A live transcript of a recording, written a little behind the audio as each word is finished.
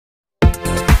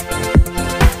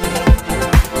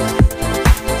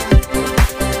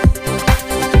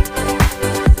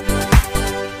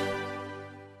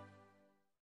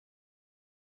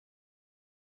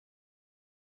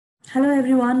Hello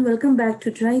everyone, welcome back to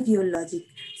Drive Your Logic.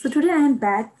 So today I am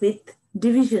back with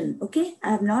division. Okay,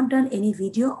 I have not done any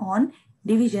video on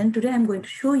division. Today I am going to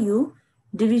show you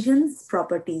division's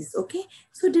properties. Okay,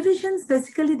 so divisions,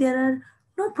 basically there are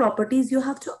no properties. You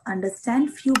have to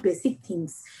understand few basic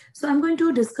things. So I'm going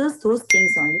to discuss those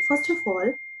things only. First of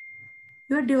all,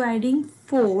 you are dividing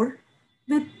 4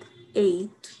 with 8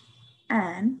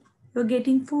 and you're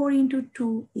getting 4 into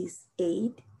 2 is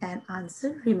 8 and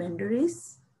answer remainder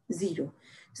is 0.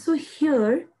 So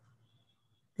here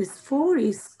this 4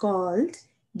 is called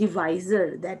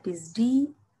divisor, that is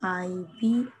D-I-V-I-S-O-R.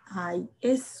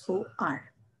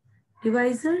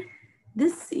 Divisor.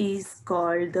 This is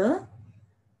called the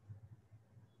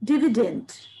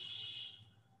dividend.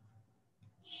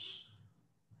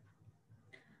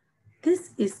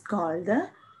 This is called the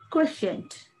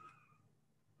quotient.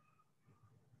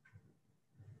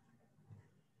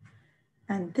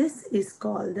 And this is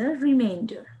called the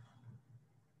remainder.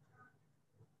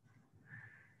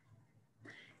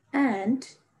 And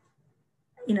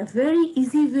in a very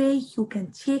easy way, you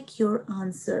can check your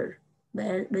answer,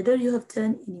 whether you have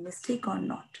done any mistake or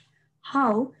not.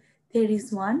 How? There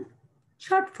is one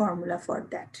short formula for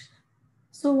that.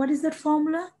 So what is that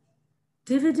formula?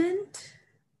 Dividend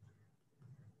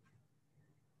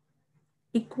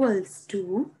equals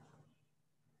to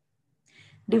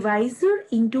divisor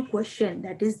into quotient,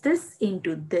 that is this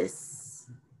into this.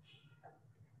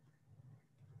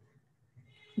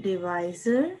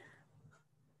 Divisor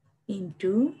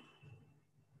into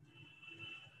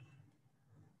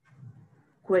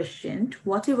quotient.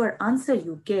 Whatever answer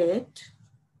you get,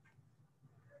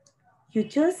 you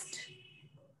just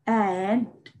add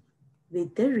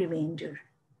with the remainder.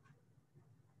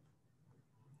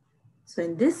 So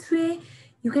in this way,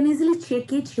 you can easily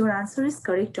check it, your answer is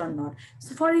correct or not.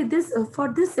 So for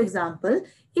this example,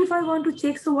 if I want to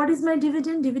check, so what is my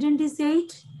dividend? Dividend is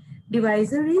 8.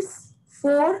 Divisor is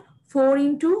 4. 4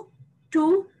 into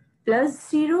 2 plus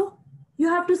 0. You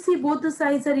have to see both the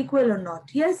sides are equal or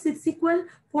not. Yes, it's equal.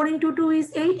 4 into 2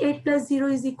 is 8. 8 plus 0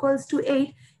 is equals to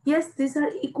 8. Yes, these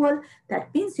are equal.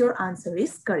 That means your answer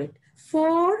is correct.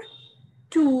 4,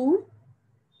 2,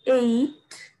 8,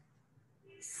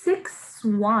 6,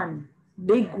 1.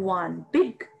 Big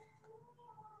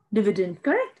dividend,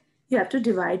 correct? You have to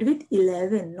divide with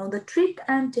 11. Now the trick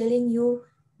I am telling you,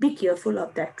 be careful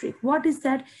of that trick. What is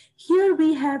that? Here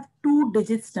we have 2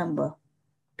 digits number,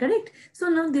 correct? So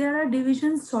now there are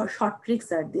divisions or short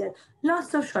tricks are there.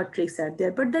 Lots of short tricks are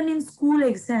there. But then in school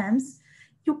exams,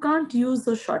 you can't use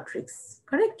those short tricks,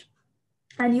 correct?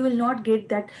 And you will not get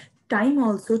that time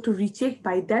also to recheck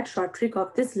by that short trick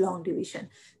of this long division.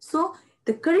 So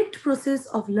the correct process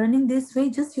of learning this way,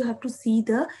 just you have to see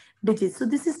the digits. So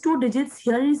this is 2 digits.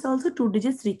 Here is also 2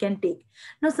 digits we can take.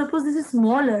 Now suppose this is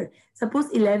smaller.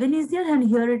 Suppose 11 is there and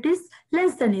here it is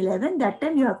less than 11. That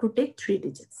time you have to take 3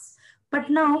 digits. But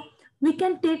now we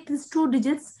can take these 2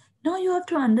 digits. Now you have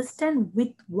to understand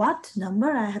with what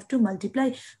number I have to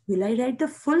multiply. Will I write the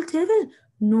full table?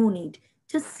 No need.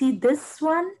 Just see this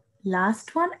one,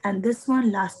 last one, and this one,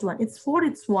 last one. It's 4,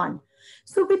 it's 1.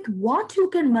 So with what you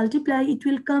can multiply, it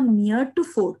will come near to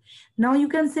 4. Now you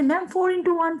can say, ma'am, 4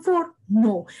 into 1, 4.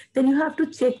 No. Then you have to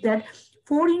check that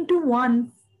 4 into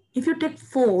 1, if you take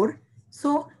 4,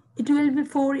 so it will be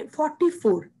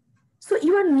 44. So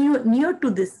you are near to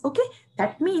this, okay?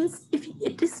 That means if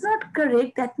it is not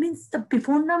correct, that means the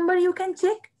before number you can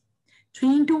check.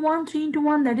 3 into 1,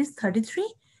 that is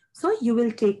 33. So you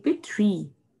will take with 3.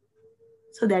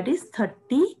 So that is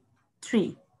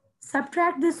 33.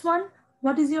 Subtract this one.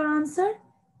 What is your answer?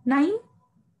 9.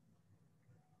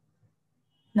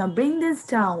 Now bring this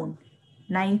down.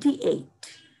 98.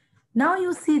 Now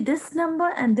you see this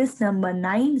number and this number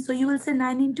 9. So you will say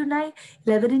 9 into 9,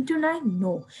 11 into 9.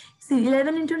 No. See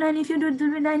 11 into 9, if you do it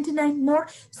will be 99 more.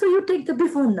 So you take the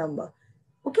before number.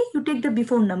 Okay, you take the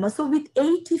before number. So with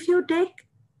 8 if you take,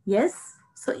 yes.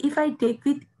 So if I take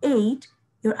with 8,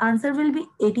 your answer will be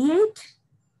 88.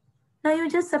 Now you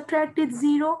just subtract it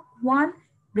 0, 1.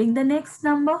 Bring the next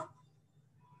number.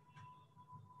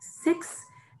 6.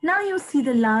 Now you see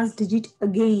the last digit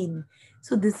again.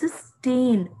 So this is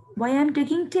 10. Why I am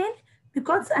taking 10?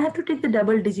 Because I have to take the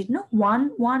double digit. No,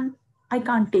 1, 1. I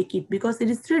can't take it because it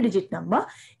is 3-digit number.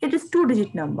 It is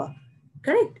 2-digit number.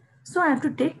 Correct? So I have to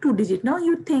take 2 digit. Now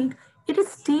you think it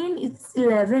is 10, it's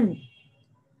 11.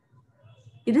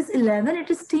 It is 11, it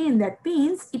is 10. That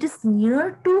means it is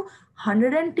near to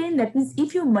 110. That means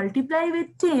if you multiply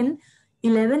with 10,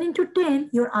 11 into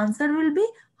 10, your answer will be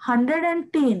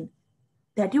 110.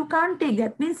 That you can't take.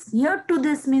 That means near to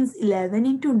this means 11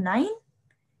 into 9.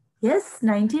 Yes,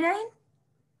 99.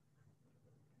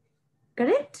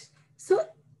 Correct? So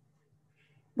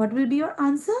what will be your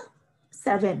answer?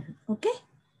 7. Okay.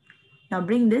 Now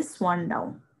bring this 1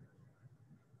 down.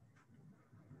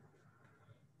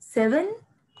 7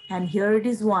 and here it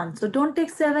is 1. So don't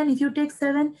take 7. If you take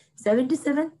 7,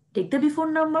 77, take the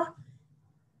before number.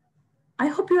 I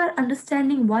hope you are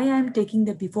understanding why I am taking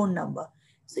the before number.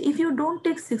 So if you don't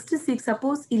take 66,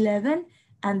 suppose 11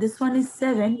 and this one is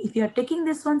 7. If you are taking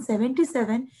this one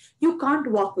 77, you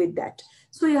can't work with that.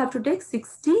 So you have to take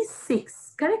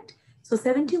 66, correct? So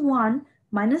 71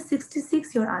 minus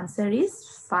 66, your answer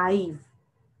is 5.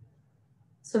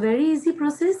 So very easy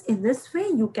process. In this way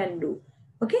you can do.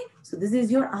 Okay, so this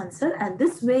is your answer and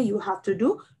this way you have to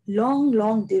do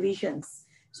long divisions.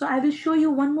 So I will show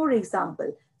you one more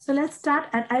example. So let's start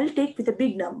and I'll take with a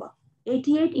big number.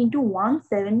 88 into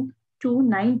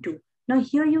 17292. Now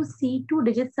here you see 2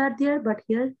 digits are there, but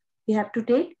here we have to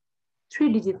take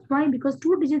 3 digits. Why? Because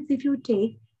 2 digits if you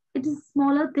take, it is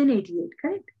smaller than 88,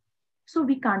 correct? So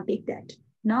we can't take that.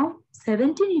 Now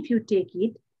 17 if you take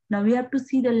it, now we have to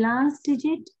see the last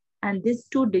digit and this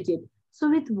 2 digit. So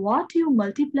with what you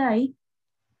multiply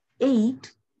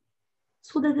 8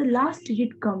 so that the last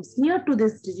digit comes, near to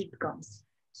this digit comes.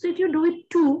 So if you do it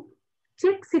 2,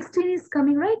 check 16 is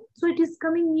coming, right? So it is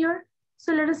coming near.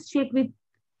 So let us check with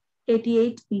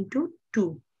 88 into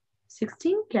 2.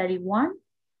 16 carry 1,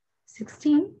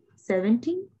 16,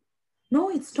 17. No,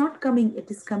 it's not coming. It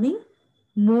is coming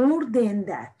more than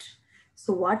that.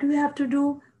 So what we have to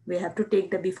do? We have to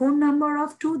take the before number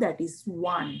of 2, that is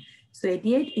 1. So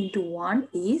 88 into 1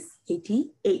 is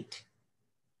 88.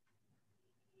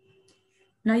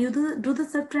 Now you do the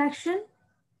subtraction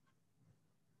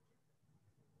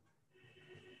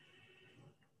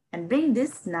and bring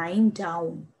this 9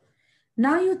 down.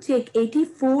 Now you check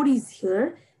 84 is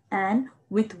here and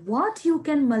with what you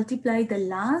can multiply the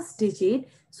last digit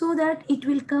so that it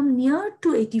will come near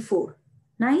to 84.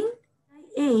 9,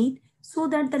 8 so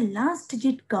that the last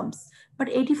digit comes. But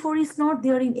 84 is not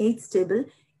there in 8's table.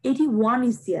 81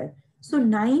 is there. So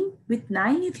 9 with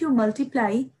 9 if you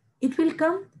multiply, it will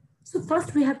come. So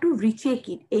first we have to recheck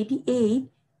it. 88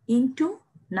 into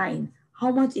 9.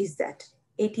 How much is that?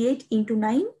 88 into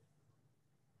 9?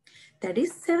 That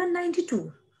is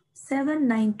 792.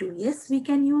 792. Yes, we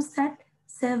can use that.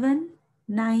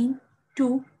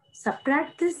 792.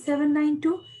 Subtract this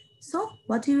 792. So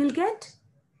what you will get?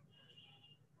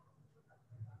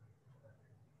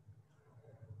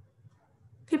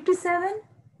 57.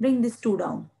 Bring this 2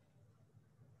 down.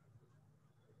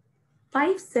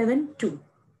 572.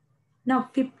 Now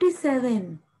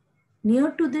 57.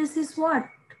 Near to this is what?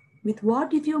 With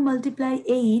what if you multiply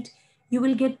 8, you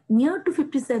will get near to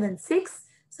 57. 6.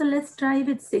 So let's try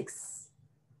with 6.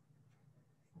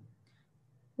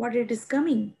 What it is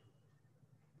coming?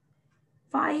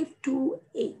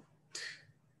 528.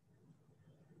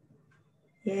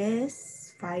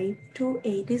 Yes,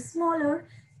 528 is smaller.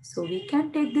 So we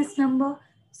can take this number.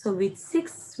 So with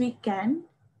 6 we can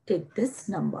take this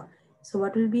number. So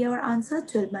what will be our answer?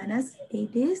 12 minus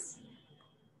 8 is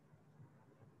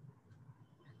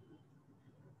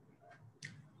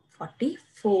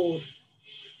 44.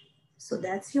 So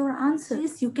that's your answer.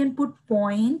 Yes, you can put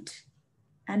point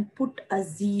and put a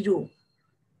 0.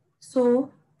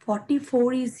 So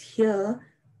 44 is here.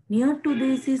 Near to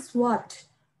this is what?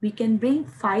 We can bring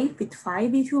 5 with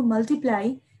 5. If you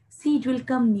multiply, see it will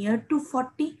come near to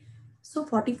 40. So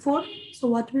 44. So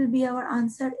what will be our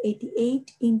answer?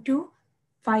 88 into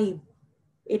 5.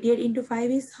 88 into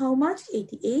 5 is how much?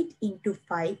 88 into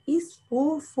 5 is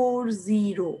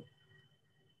 440.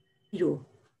 0.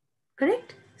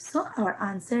 Correct? So our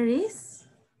answer is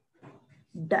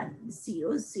done.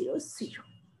 0, 0, 0.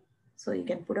 So you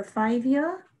can put a 5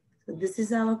 here. So this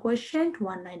is our quotient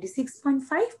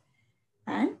 196.5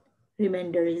 and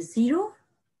remainder is 0.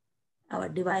 Our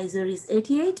divisor is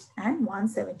 88 and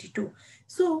 172.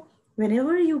 So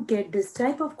whenever you get this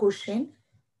type of question,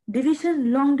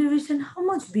 division, long division, how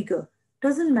much bigger?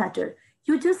 Doesn't matter.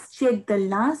 You just check the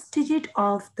last digit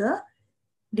of the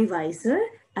divisor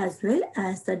as well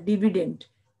as the dividend.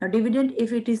 Now dividend,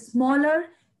 if it is smaller,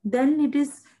 then it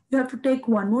is, you have to take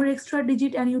one more extra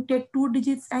digit and you take 2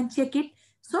 digits and check it.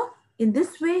 So in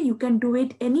this way, you can do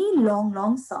it any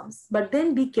long sums, but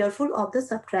then be careful of the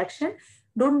subtraction.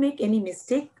 Don't make any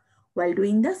mistake while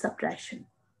doing the subtraction.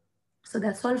 So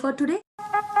that's all for today.